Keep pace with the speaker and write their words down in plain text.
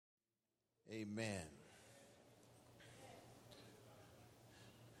Amen.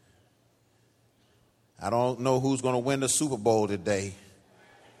 I don't know who's going to win the Super Bowl today,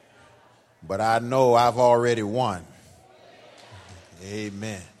 but I know I've already won.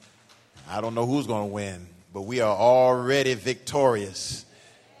 Amen. I don't know who's going to win, but we are already victorious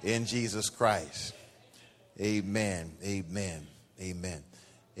in Jesus Christ. Amen. Amen. Amen.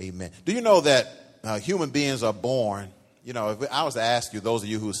 Amen. Do you know that human beings are born? You know, if I was to ask you, those of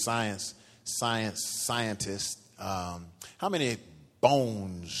you who are scientists, how many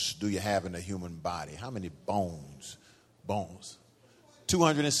bones do you have in the human body? How many bones?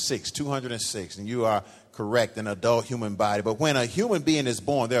 206. And you are correct, an adult human body. But when a human being is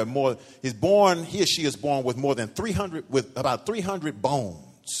born, he or she is born with more than 300, with about 300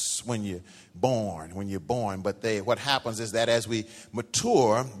 bones when you're born. But what happens is that as we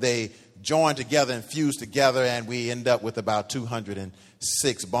mature, they join together and fuse together, and we end up with about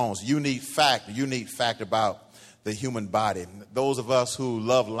 206 bones. Unique fact about the human body. Those of us who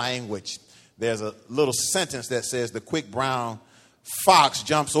love language, there's a little sentence that says the quick brown fox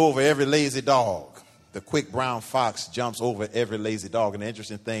jumps over every lazy dog. The quick brown fox jumps over every lazy dog. And the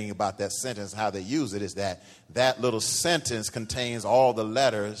interesting thing about that sentence, how they use it, is that little sentence contains all the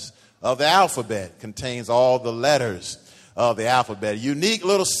letters of the alphabet. A unique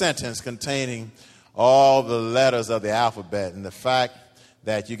little sentence containing all the letters of the alphabet. And the fact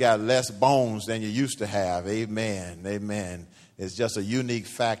that you got less bones than you used to have, amen, is just a unique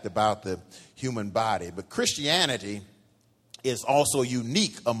fact about the human body. But Christianity is also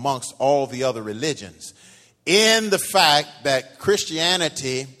unique amongst all the other religions in the fact that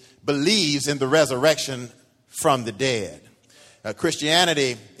Christianity believes in the resurrection from the dead.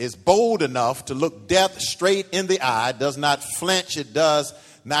 Christianity is bold enough to look death straight in the eye, does not flinch, it does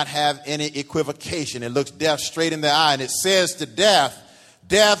not have any equivocation. It looks death straight in the eye, and it says to death,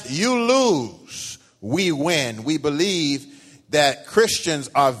 you lose, we win. We believe that Christians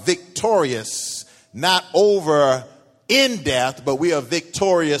are victorious, not over in death, but we are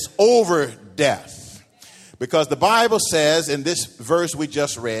victorious over death. Because the Bible says in this verse we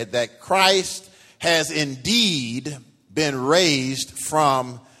just read that Christ has indeed been raised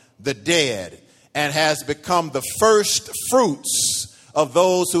from the dead and has become the first fruits of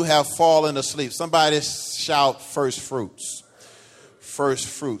those who have fallen asleep. Somebody shout first fruits. First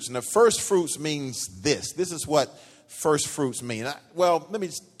fruits. And the first fruits means this. This is what first fruits mean. Let me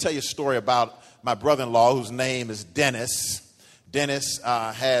tell you a story about my brother-in-law, whose name is Dennis. Dennis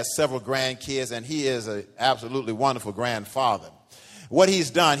has several grandkids, and he is an absolutely wonderful grandfather. What he's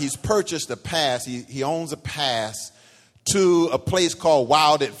done, he's purchased a pass. He owns a pass to a place called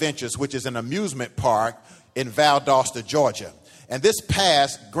Wild Adventures, which is an amusement park in Valdosta, Georgia. And this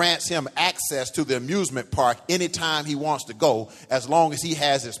pass grants him access to the amusement park anytime he wants to go, as long as he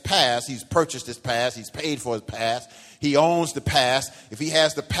has his pass. He's purchased his pass. He's paid for his pass. He owns the pass. If he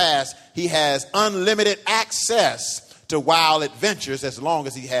has the pass, he has unlimited access to Wild Adventures as long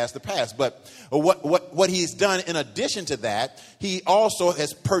as he has the pass. But what he's done in addition to that, he also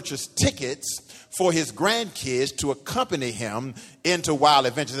has purchased tickets for his grandkids to accompany him into Wild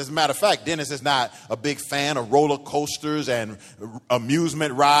Adventures. As a matter of fact, Dennis is not a big fan of roller coasters and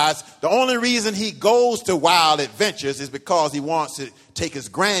amusement rides. The only reason he goes to Wild Adventures is because he wants to take his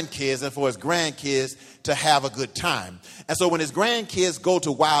grandkids and for his grandkids to have a good time. And so when his grandkids go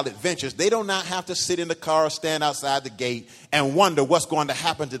to Wild Adventures, they do not have to sit in the car or stand outside the gate and wonder what's going to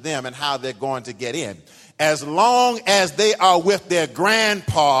happen to them and how they're going to get in. As long as they are with their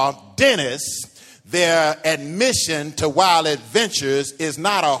grandpa, Dennis, their admission to Wild Adventures is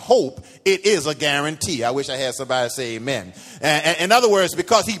not a hope, it is a guarantee. I wish I had somebody say amen. In other words,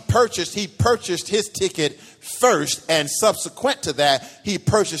 because he purchased his ticket first, and subsequent to that, he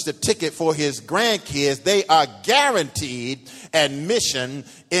purchased a ticket for his grandkids. They are guaranteed admission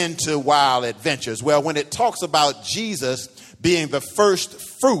into Wild Adventures. Well, when it talks about Jesus being the first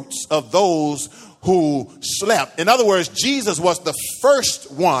fruits of those who slept. In other words, Jesus was the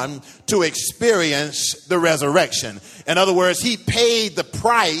first one to experience the resurrection. In other words, he paid the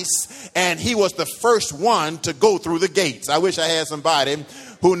price and he was the first one to go through the gates. I wish I had somebody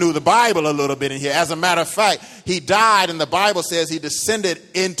who knew the Bible a little bit in here. As a matter of fact, he died, and the Bible says he descended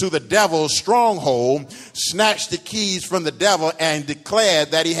into the devil's stronghold, snatched the keys from the devil, and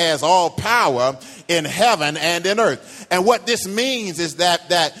declared that he has all power in heaven and in earth. And what this means is that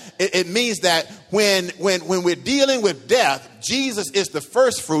it means that when we're dealing with death, Jesus is the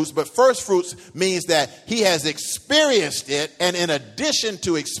first fruits, but first fruits means that he has experienced it, and in addition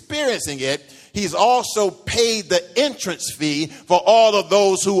to experiencing it, He's also paid the entrance fee for all of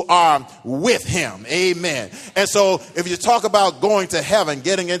those who are with him. Amen. And so if you talk about going to heaven,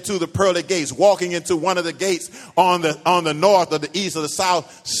 getting into the pearly gates, walking into one of the gates on the north or the east or the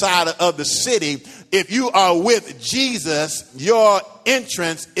south side of the city, if you are with Jesus, your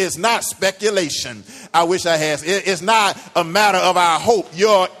entrance is not speculation. I wish I had. It's not a matter of our hope.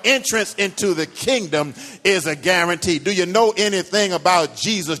 Your entrance into the kingdom is a guarantee. Do you know anything about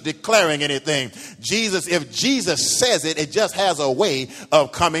Jesus declaring anything? If Jesus says it, it just has a way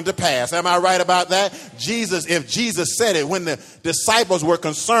of coming to pass. Am I right about that? If Jesus said it, when the disciples were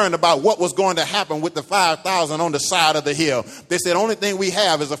concerned about what was going to happen with the 5,000 on the side of the hill, they said, only thing we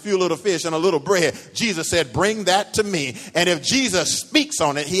have is a few little fish and a little bread. Jesus said, bring that to me. And if Jesus speaks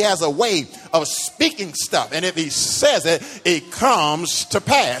on it, he has a way of speaking stuff. And if he says it, it comes to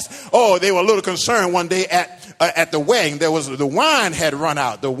pass. Oh, they were a little concerned one day at the wedding. The wine had run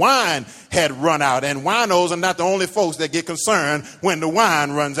out. The wine had run out. And winos are not the only folks that get concerned when the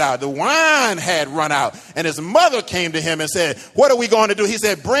wine runs out. The wine had run out. And his mother came to him and said, what are we going to do? He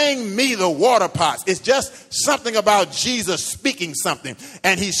said, bring me the water pots. It's just something about Jesus speaking something.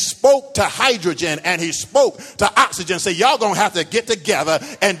 And he spoke to hydrogen and he spoke to oxygen. Say, y'all going to have to get together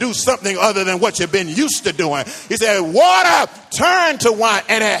and do something other than what you've been used to doing. He said, water turned to wine,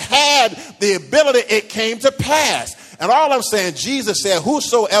 and it had the ability, it came to pass. And all I'm saying, Jesus said,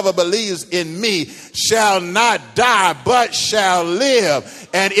 whosoever believes in me shall not die, but shall live.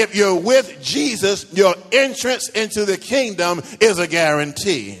 And if you're with Jesus, your entrance into the kingdom is a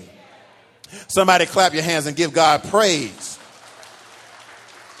guarantee. Somebody clap your hands and give God praise.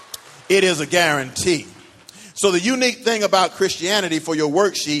 It is a guarantee. So the unique thing about Christianity for your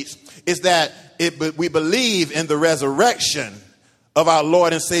worksheets is that we believe in the resurrection of our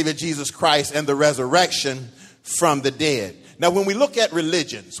Lord and Savior Jesus Christ and the resurrection from the dead. Now, when we look at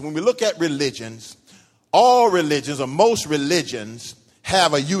religions, all religions or most religions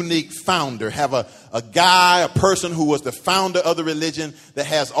have a unique founder, have a person who was the founder of the religion that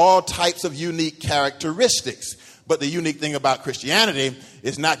has all types of unique characteristics. But the unique thing about Christianity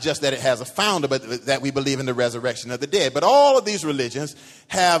is not just that it has a founder, but that we believe in the resurrection of the dead. But all of these religions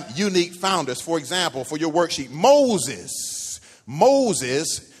have unique founders. For example, for your worksheet, Moses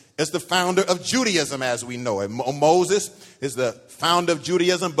is the founder of Judaism as we know it. Moses is the founder of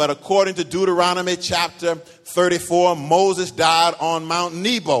Judaism, but according to Deuteronomy chapter 34, Moses died on Mount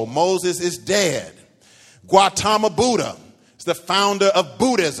Nebo. Moses is dead. Gautama Buddha is the founder of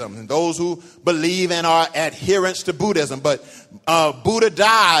Buddhism, and those who believe and are adherents to Buddhism. But Buddha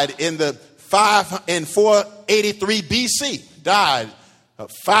died in 483 BC, died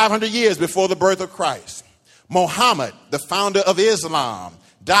 500 years before the birth of Christ. Muhammad, the founder of Islam,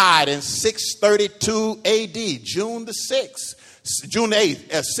 died in 632 AD, June the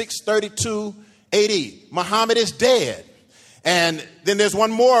 8th, at 632 AD. Muhammad is dead. And then there's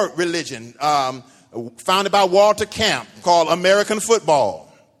one more religion founded by Walter Camp called American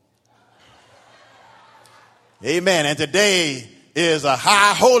football. Amen. And today is a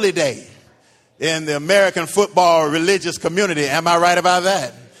high holy day in the American football religious community. Am I right about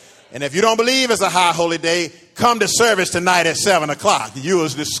that? And if you don't believe it's a high holy day, come to service tonight at 7 o'clock. You will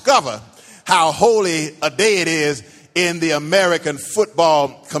discover how holy a day it is in the American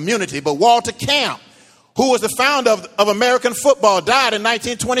football community. But Walter Camp, who was the founder of American football, died in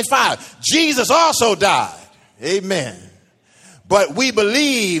 1925. Jesus also died. Amen. But we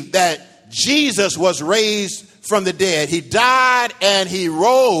believe that Jesus was raised from the dead. He died and he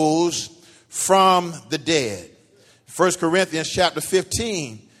rose from the dead. 1 Corinthians chapter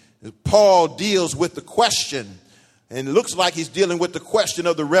 15, Paul deals with the question, and it looks like he's dealing with the question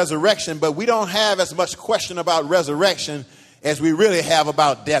of the resurrection, but we don't have as much question about resurrection as we really have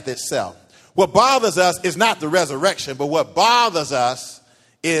about death itself. What bothers us is not the resurrection, but what bothers us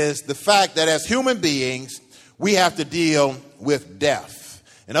is the fact that as human beings, we have to deal with death.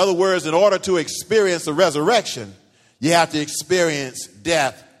 In other words, in order to experience the resurrection, you have to experience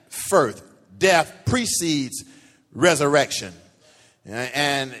death first. Death precedes resurrection.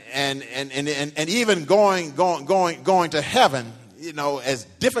 And even going to heaven, you know, as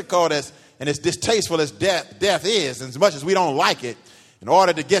difficult as and as distasteful as death is, and as much as we don't like it, in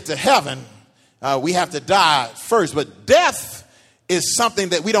order to get to heaven, we have to die first. But death is something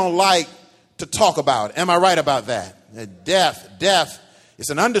that we don't like to talk about. Am I right about that? Death is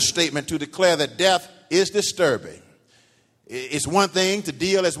an understatement to declare that death is disturbing. It's one thing to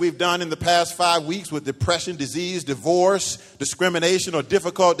deal, as we've done in the past 5 weeks, with depression, disease, divorce, discrimination, or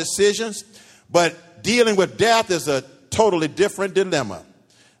difficult decisions. But dealing with death is a totally different dilemma.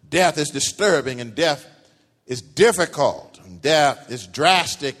 Death is disturbing and death is difficult. Death is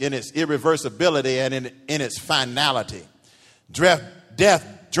drastic in its irreversibility and in its finality. Death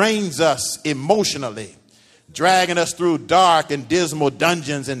drains us emotionally, dragging us through dark and dismal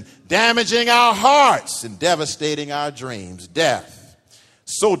dungeons and damaging our hearts and devastating our dreams. Death,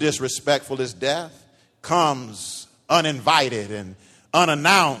 so disrespectful as death, comes uninvited and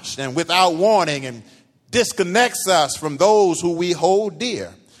unannounced and without warning and disconnects us from those who we hold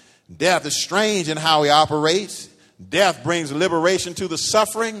dear. Death is strange in how he operates. Death brings liberation to the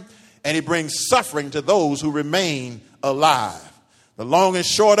suffering, and he brings suffering to those who remain alive. The long and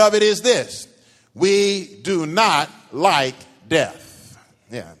short of it is this: we do not like death.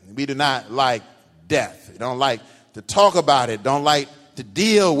 Yeah, we do not like death. We don't like to talk about it, don't like to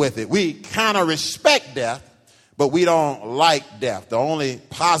deal with it. We kind of respect death, but we don't like death. The only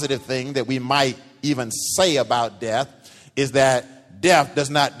positive thing that we might even say about death is that death does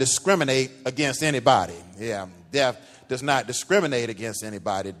not discriminate against anybody. Yeah, death does not discriminate against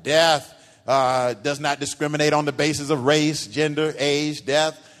anybody. Death does not discriminate on the basis of race, gender, age.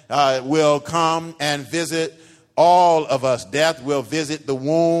 Death will come and visit all of us. Death will visit the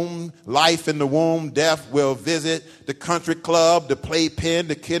womb, life in the womb. Death will visit the country club, the playpen,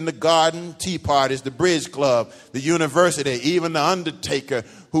 the kindergarten, tea parties, the bridge club, the university. Even the undertaker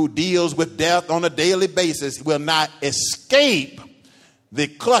who deals with death on a daily basis will not escape the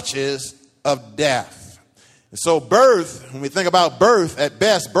clutches of death. And so birth, when we think about birth, at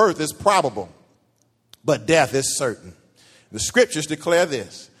best, birth is probable, but death is certain. The scriptures declare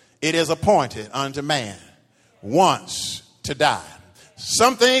this: it is appointed unto man once to die.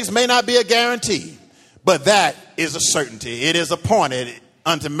 Some things may not be a guarantee, but that is a certainty. It is appointed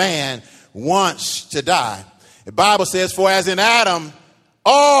unto man once to die. The Bible says, for as in Adam,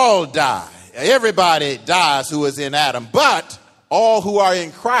 all die. Everybody dies who is in Adam, but all who are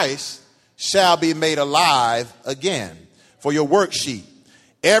in Christ shall be made alive again. For your worksheet,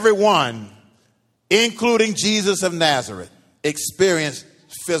 everyone, including Jesus of Nazareth, experienced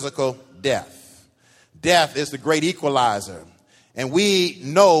physical death. Death is the great equalizer. And we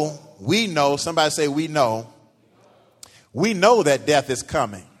know, somebody say we know that death is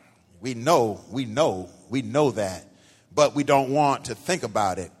coming. We know that, but we don't want to think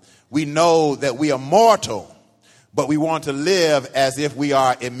about it. We know that we are mortal, but we want to live as if we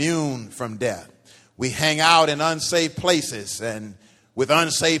are immune from death. We hang out in unsafe places and with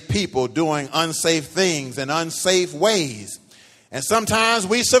unsafe people doing unsafe things in unsafe ways. And sometimes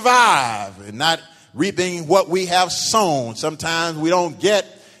we survive and not reaping what we have sown. Sometimes we don't get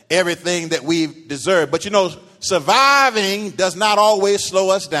everything that we deserve. But surviving does not always slow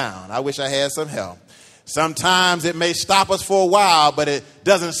us down. I wish I had some help. Sometimes it may stop us for a while, but it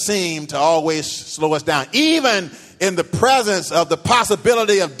doesn't seem to always slow us down. Even in the presence of the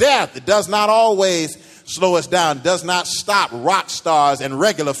possibility of death, it does not always slow us down. It does not stop rock stars and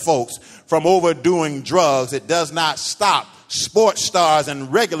regular folks from overdoing drugs. It does not stop sports stars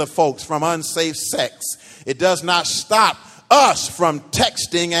and regular folks from unsafe sex. It does not stop us from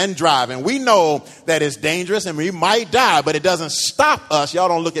texting and driving. We know that it's dangerous and we might die, but it doesn't stop us. Y'all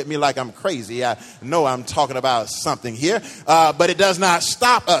don't look at me like I'm crazy. I know I'm talking about something here, but it does not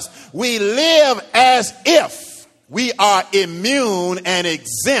stop us. We live as if we are immune and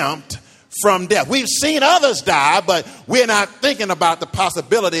exempt from death. We've seen others die, but we're not thinking about the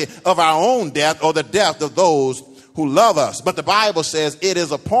possibility of our own death or the death of those who love us. But the Bible says it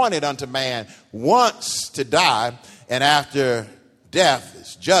is appointed unto man once to die, and after death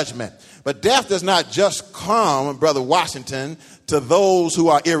is judgment. But death does not just come, Brother Washington, to those who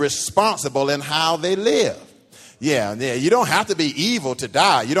are irresponsible in how they live. Yeah, you don't have to be evil to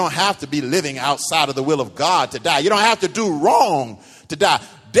die. You don't have to be living outside of the will of God to die. You don't have to do wrong to die.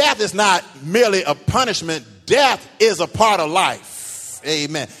 Death is not merely a punishment. Death is a part of life.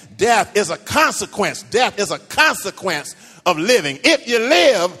 Amen. Death is a consequence. Death is a consequence of living. If you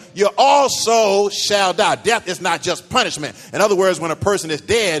live, you also shall die. Death is not just punishment. In other words, when a person is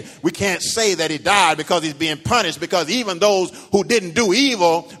dead, we can't say that he died because he's being punished, because even those who didn't do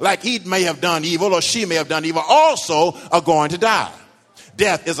evil, like he may have done evil or she may have done evil, also are going to die.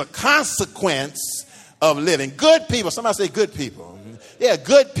 Death is a consequence of living. Good people, somebody say good people. Yeah,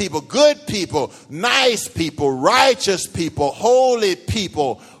 good people, nice people, righteous people, holy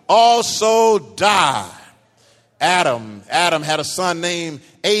people also die. Adam had a son named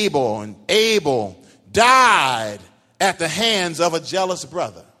Abel, and Abel died at the hands of a jealous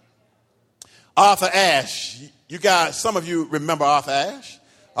brother. Arthur Ashe, some of you remember Arthur Ashe.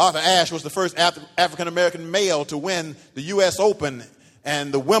 Arthur Ashe was the first African-American male to win the U.S. Open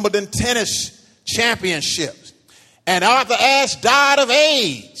and the Wimbledon tennis championships. And Arthur Ashe died of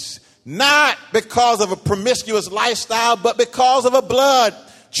AIDS not because of a promiscuous lifestyle, but because of a blood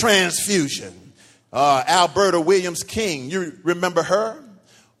transfusion. Alberta Williams King, you remember her?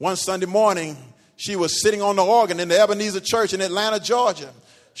 One Sunday morning, she was sitting on the organ in the Ebenezer Church in Atlanta, Georgia.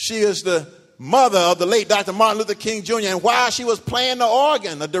 She is the mother of the late Dr. Martin Luther King Jr. And while she was playing the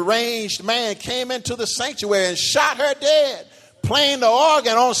organ, a deranged man came into the sanctuary and shot her dead, playing the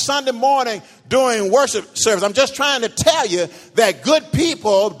organ on Sunday morning during worship service. I'm just trying to tell you that good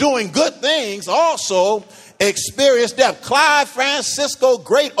people doing good things also experience death. Clyde Francisco,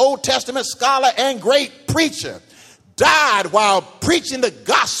 great Old Testament scholar and great preacher, died while preaching the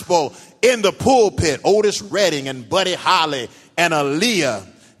gospel in the pulpit. Otis Redding and Buddy Holly and Aaliyah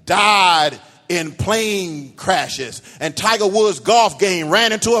died in plane crashes. And Tiger Woods' golf game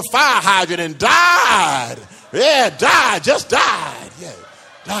ran into a fire hydrant and died. Yeah, died, just died. Yeah,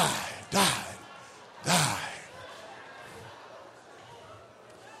 died.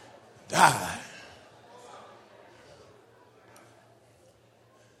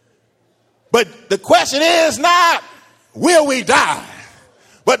 But the question is not, will we die?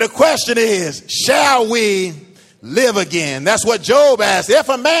 But the question is, shall we live again? That's what Job asked. If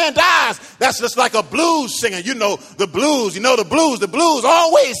a man dies, that's just like a blues singer. You know the blues. The blues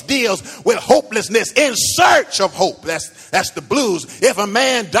always deals with hopelessness, in search of hope. That's the blues. If a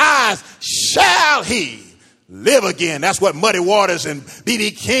man dies, shall he live again? That's what Muddy Waters and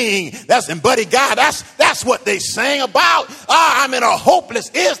B.B. King, and Buddy Guy, that's what they sang about. I'm in a hopeless.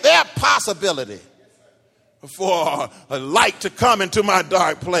 Is there a possibility for a light to come into my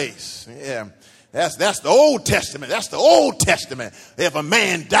dark place? Yeah. That's the Old Testament. That's the Old Testament. If a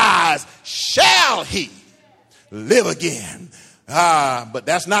man dies, shall he live again? But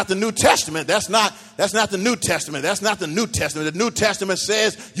that's not the New Testament. That's not the New Testament. That's not the New Testament. The New Testament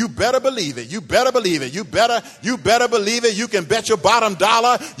says you better believe it. You better believe it. You better believe it. You can bet your bottom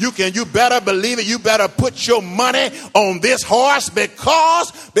dollar. You better believe it. You better put your money on this horse,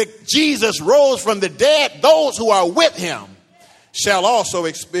 because Jesus rose from the dead. Those who are with him shall also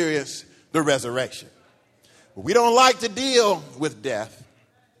experience the resurrection. We don't like to deal with death.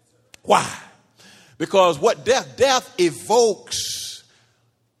 Why? Because what death evokes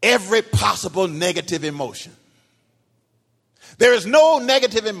every possible negative emotion. There is no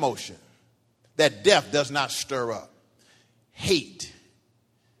negative emotion that death does not stir up. Hate,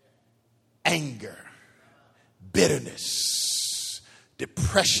 anger, bitterness,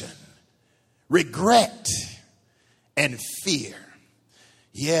 depression, regret, and fear.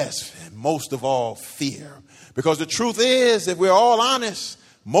 Yes, and most of all, fear. Because the truth is, if we're all honest,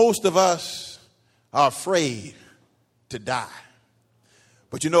 most of us are afraid to die.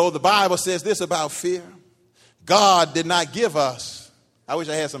 But you know, the Bible says this about fear. God did not give us, I wish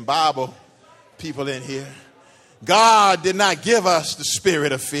I had some Bible people in here. God did not give us the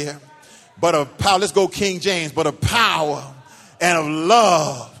spirit of fear, but of power. Let's go King James. But of power and of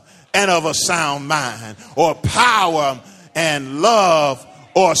love and of a sound mind. Or power and love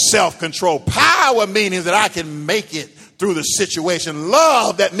or self-control. Power meaning that I can make it through the situation.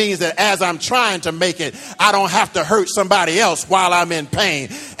 Love, that means that as I'm trying to make it, I don't have to hurt somebody else while I'm in pain.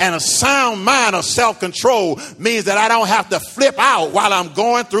 And a sound mind or self-control means that I don't have to flip out while I'm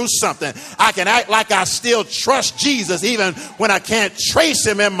going through something. I can act like I still trust Jesus even when I can't trace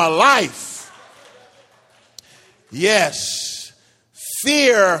him in my life. Yes,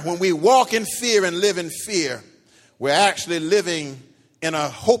 fear, when we walk in fear and live in fear, we're actually living in a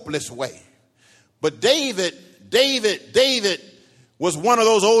hopeless way. But David was one of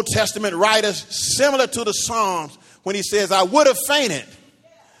those Old Testament writers similar to the Psalms when he says, I would have fainted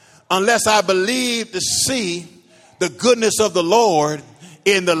unless I believed to see the goodness of the Lord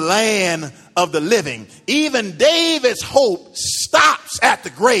in the land of the living. Even David's hope stops at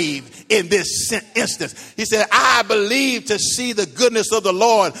the grave in this instance. He said, I believe to see the goodness of the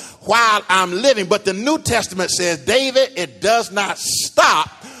Lord while I'm living. But the New Testament says, David, it does not stop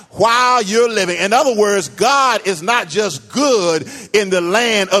while you're living. In other words, God is not just good in the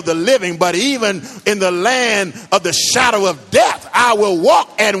land of the living, but even in the land of the shadow of death, I will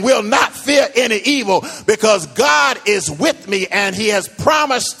walk and will not fear any evil, because God is with me, and he has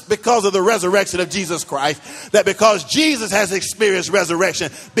promised, because of the resurrection of Jesus Christ, that because Jesus has experienced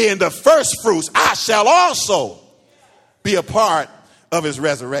resurrection, being the first fruits, I shall also be a part of his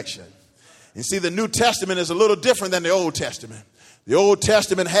resurrection. You see, the New Testament is a little different than the Old Testament. The Old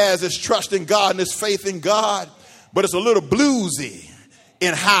Testament has its trust in God and its faith in God, but it's a little bluesy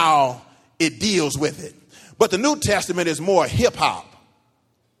in how it deals with it. But the New Testament is more hip hop.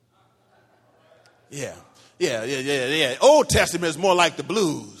 Yeah. Old Testament is more like the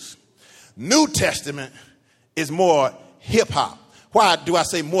blues. New Testament is more hip hop. Why do I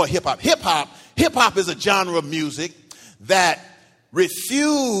say more hip-hop? Hip-hop is a genre of music that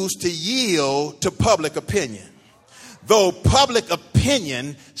refused to yield to public opinion. Though public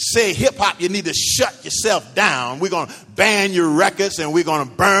opinion say hip-hop, you need to shut yourself down. We're going to ban your records and we're going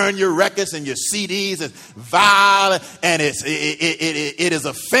to burn your records and your CDs. It's vile and it is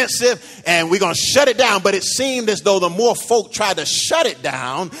offensive and we're going to shut it down. But it seemed as though the more folk tried to shut it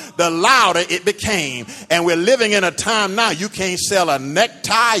down, the louder it became. And we're living in a time now, you can't sell a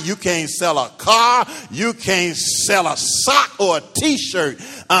necktie, you can't sell a car, you can't sell a sock or a t-shirt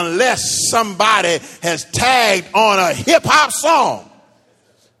unless somebody has tagged on a hip-hop song.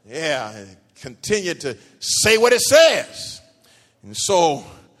 Yeah, continue to say what it says. And so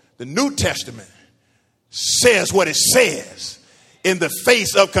the New Testament says what it says in the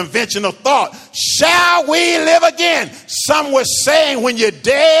face of conventional thought. Shall we live again? Some were saying when you're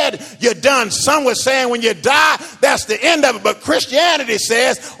dead, you're done. Some were saying when you die, that's the end of it. But Christianity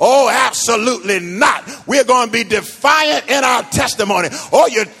says, oh, absolutely not. We're going to be defiant in our testimony. Oh,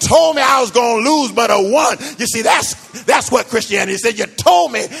 you told me I was going to lose, but I won. You see, that's what Christianity said. You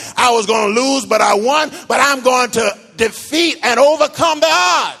told me I was going to lose, but I won. But I'm going to defeat and overcome the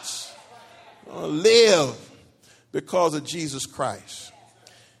odds. I'm going to live because of Jesus Christ.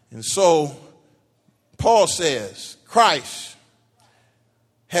 And so Paul says Christ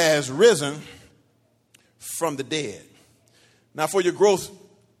has risen from the dead. Now for your growth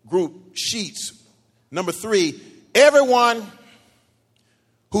group sheets, number 3, everyone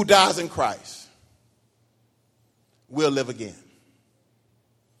who dies in Christ will live again.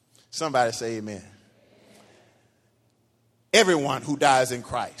 Somebody say amen. Everyone who dies in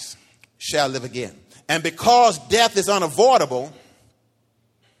Christ shall live again. And because death is unavoidable,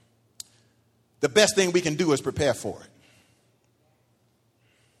 the best thing we can do is prepare for it.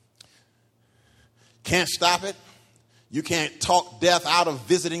 Can't stop it. You can't talk death out of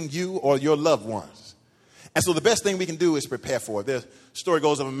visiting you or your loved ones. And so the best thing we can do is prepare for it. The story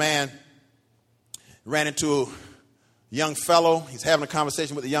goes of a man ran into a young fellow. He's having a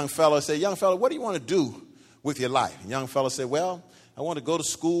conversation with the young fellow. He said, young fellow, what do you want to do with your life? The young fellow said, well, I want to go to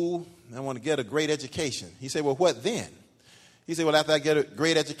school. I want to get a great education. He said, well, what then? He said, well, after I get a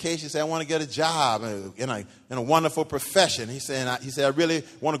great education, he said, I want to get a job in a wonderful profession. He said, I really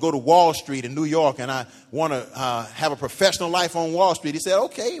want to go to Wall Street in New York, and I want to have a professional life on Wall Street. He said,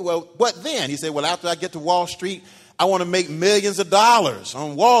 okay, well, what then? He said, well, after I get to Wall Street, I want to make millions of dollars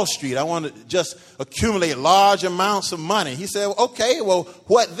on Wall Street. I want to just accumulate large amounts of money. He said, okay, well,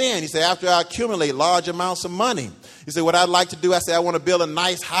 what then? He said, after I accumulate large amounts of money. He said, what I'd like to do, I said, I want to build a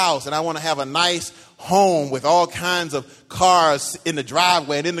nice house and I want to have a nice home with all kinds of cars in the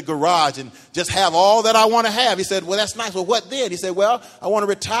driveway and in the garage and just have all that I want to have. He said, well, that's nice. Well, what then? He said, well, I want to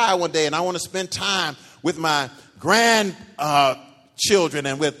retire one day and I want to spend time with my grandchildren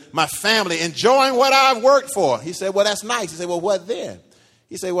and with my family enjoying what I've worked for. He said, well, that's nice. He said, well, what then?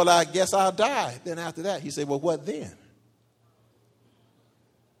 He said, well, I guess I'll die. Then after that, he said, well, what then?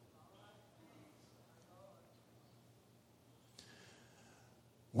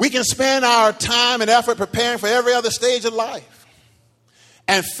 We can spend our time and effort preparing for every other stage of life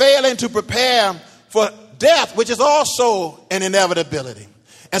and failing to prepare for death, which is also an inevitability.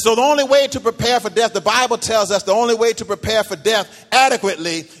 And so the only way to prepare for death, the Bible tells us the only way to prepare for death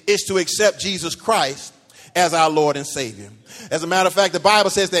adequately is to accept Jesus Christ as our Lord and Savior. As a matter of fact, the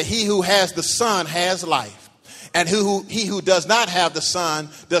Bible says that he who has the Son has life. And he who does not have the Son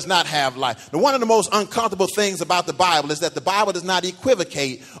does not have life. Now, one of the most uncomfortable things about the Bible is that the Bible does not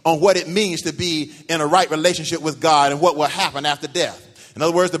equivocate on what it means to be in a right relationship with God and what will happen after death. In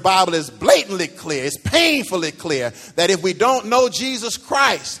other words, the Bible is blatantly clear, it's painfully clear that if we don't know Jesus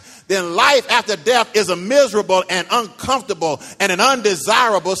Christ, then life after death is a miserable and uncomfortable and an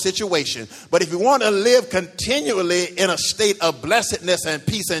undesirable situation. But if you want to live continually in a state of blessedness and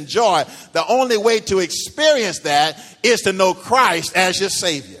peace and joy, the only way to experience that is to know Christ as your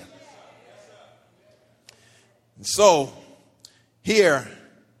Savior. And so here,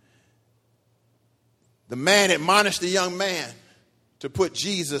 the man admonished the young man to put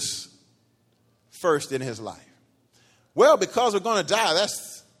Jesus first in his life. Well, because we're going to die,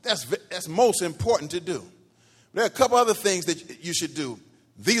 that's most important to do. There are a couple other things that you should do.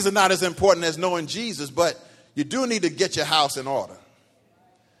 These are not as important as knowing Jesus, but you do need to get your house in order.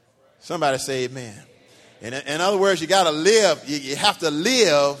 Somebody say amen. In other words, you got to live. You have to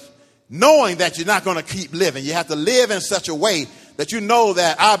live knowing that you're not going to keep living. You have to live in such a way that you know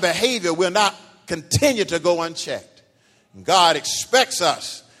that our behavior will not continue to go unchecked. And God expects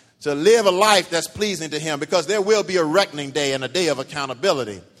us to live a life that's pleasing to him, because there will be a reckoning day and a day of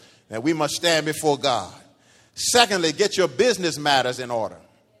accountability that we must stand before God. Secondly, get your business matters in order.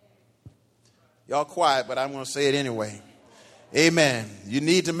 Y'all quiet, but I'm going to say it anyway. Amen. You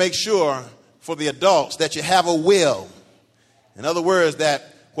need to make sure for the adults that you have a will. In other words,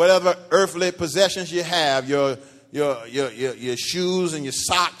 that whatever earthly possessions you have, your shoes and your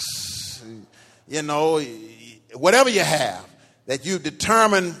socks, whatever you have, that you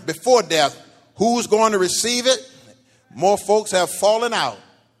determine before death who's going to receive it. More folks have fallen out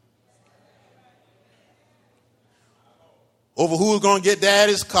over who's going to get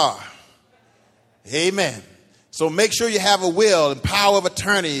daddy's car. Amen. So make sure you have a will and power of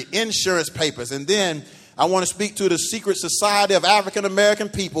attorney, insurance papers. And then I want to speak to the secret society of African American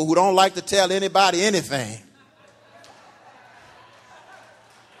people who don't like to tell anybody anything.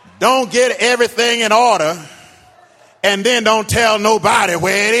 Don't get everything in order and then don't tell nobody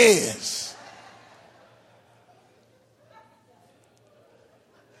where it is.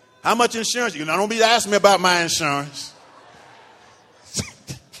 How much insurance? Don't be asking me about my insurance.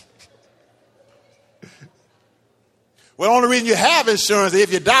 Well, the only reason you have insurance is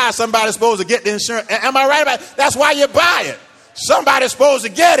if you die, somebody's supposed to get the insurance. Am I right about it? That's why you buy it. Somebody's supposed to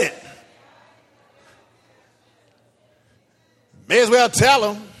get it. May as well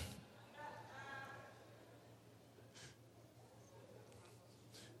tell them.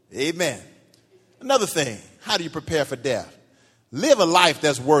 Amen. Another thing, how do you prepare for death? Live a life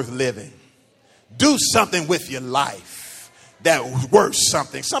that's worth living. Do something with your life that's worth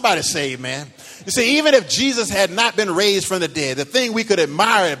something. Somebody say amen. You see, even if Jesus had not been raised from the dead, the thing we could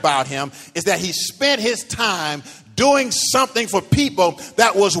admire about him is that he spent his time doing something for people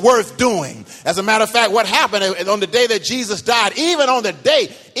that was worth doing. As a matter of fact, what happened on the day that Jesus died, even on the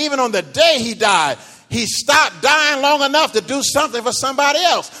day he died, he stopped dying long enough to do something for somebody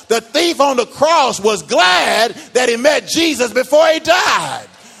else. The thief on the cross was glad that he met Jesus before he died.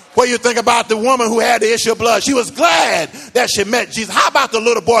 What do you think about the woman who had the issue of blood? She was glad that she met Jesus. How about the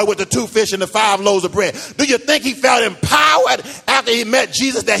little boy with the 2 fish and the 5 loaves of bread? Do you think he felt empowered after he met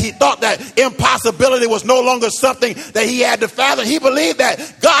Jesus, that he thought that impossibility was no longer something that he had to fathom? He believed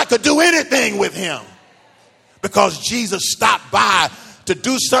that God could do anything with him because Jesus stopped by to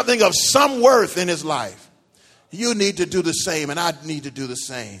do something of some worth in his life. You need to do the same, and I need to do the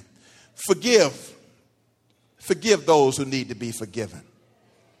same. Forgive those who need to be forgiven.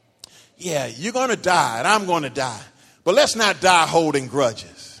 Yeah, you're going to die, and I'm going to die. But let's not die holding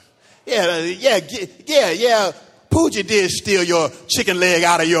grudges. Yeah. Pooja did steal your chicken leg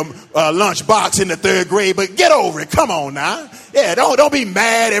out of your lunch box in the 3rd grade, but get over it. Come on now. Yeah, don't be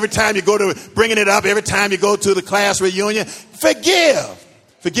mad every time you go to bringing it up, every time you go to the class reunion. Forgive.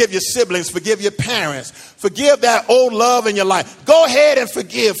 Forgive your siblings. Forgive your parents. Forgive that old love in your life. Go ahead and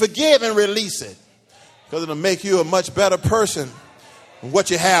forgive. Forgive and release it, because it'll make you a much better person than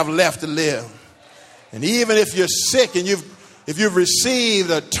what you have left to live. And even if you're sick and if you've received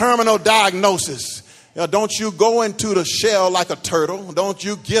a terminal diagnosis, don't you go into the shell like a turtle. Don't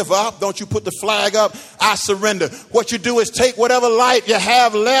you give up. Don't you put the flag up. I surrender. What you do is take whatever life you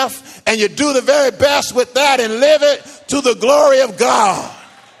have left and you do the very best with that and live it to the glory of God.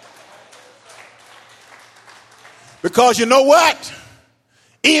 Because you know what?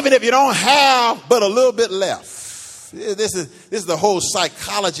 Even if you don't have but a little bit left. This is the whole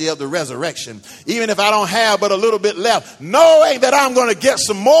psychology of the resurrection. Even if I don't have but a little bit left, knowing that I'm going to get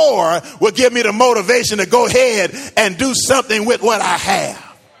some more will give me the motivation to go ahead and do something with what I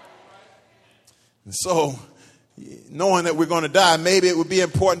have. And so, knowing that we're going to die, maybe it would be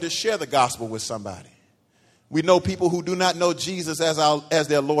important to share the gospel with somebody. We know people who do not know Jesus as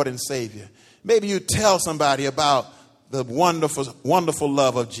their Lord and Savior. Maybe you tell somebody about the wonderful, wonderful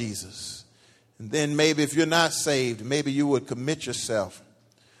love of Jesus. And then maybe if you're not saved, maybe you would commit yourself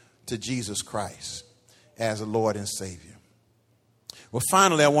to Jesus Christ as a Lord and Savior. Well,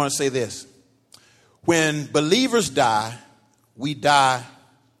 finally, I want to say this. When believers die, we die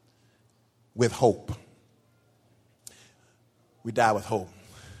with hope. We die with hope.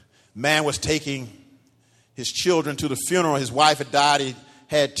 Man was taking his children to the funeral. His wife had died. He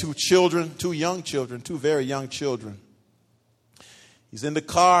had 2 children, 2 young children, 2 very young children. He's in the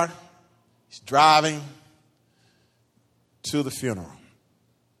car. He's driving to the funeral.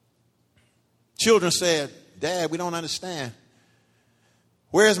 Children said, Dad, we don't understand.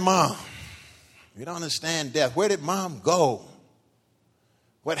 Where's Mom? We don't understand death. Where did Mom go?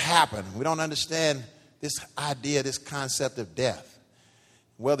 What happened? We don't understand this idea, this concept of death.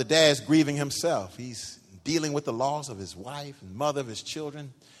 Well, the dad's grieving himself. He's dealing with the loss of his wife and mother of his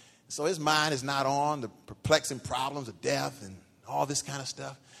children. So his mind is not on the perplexing problems of death and all this kind of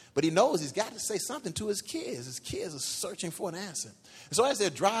stuff. But he knows he's got to say something to his kids. His kids are searching for an answer. And so as they're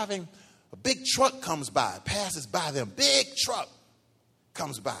driving a big truck comes by, passes by them. Big truck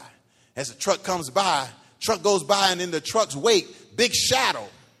comes by. As the truck comes by, truck goes by, and in the truck's wake, big shadow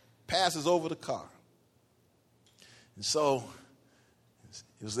passes over the car. And so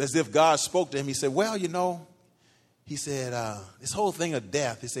it was as if God spoke to him. He said, well, he said, this whole thing of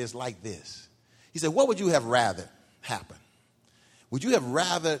death, he says, like this. He said, what would you have rather happen? Would you have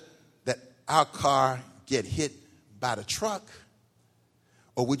rather that our car get hit by the truck?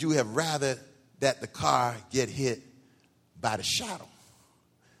 Or would you have rather that the car get hit by the shadow?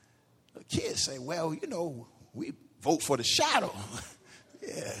 The kids say, well, we vote for the shadow.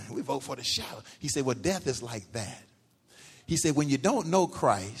 Yeah, we vote for the shadow. He said, well, death is like that. He said, when you don't know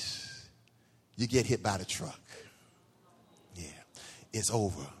Christ, you get hit by the truck. Yeah, it's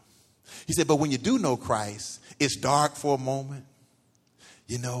over. He said, but when you do know Christ, it's dark for a moment.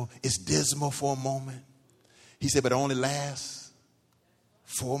 It's dismal for a moment. He said, but it only lasts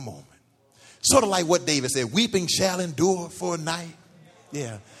for a moment. Sort of like what David said, weeping shall endure for a night.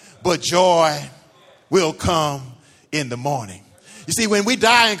 Yeah, but joy will come in the morning. You see, when we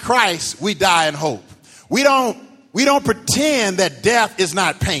die in Christ, we die in hope. We don't pretend that death is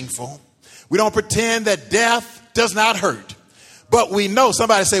not painful. We don't pretend that death does not hurt. But we know,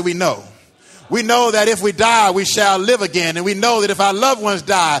 somebody say we know. We know that if we die, we shall live again. And we know that if our loved ones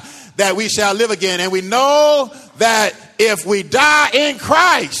die, that we shall live again. And we know that if we die in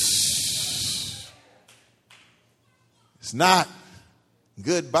Christ, it's not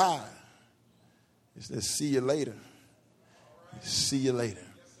goodbye. It's just see you later. See you later.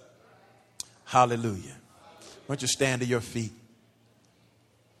 Hallelujah. Why don't you stand to your feet?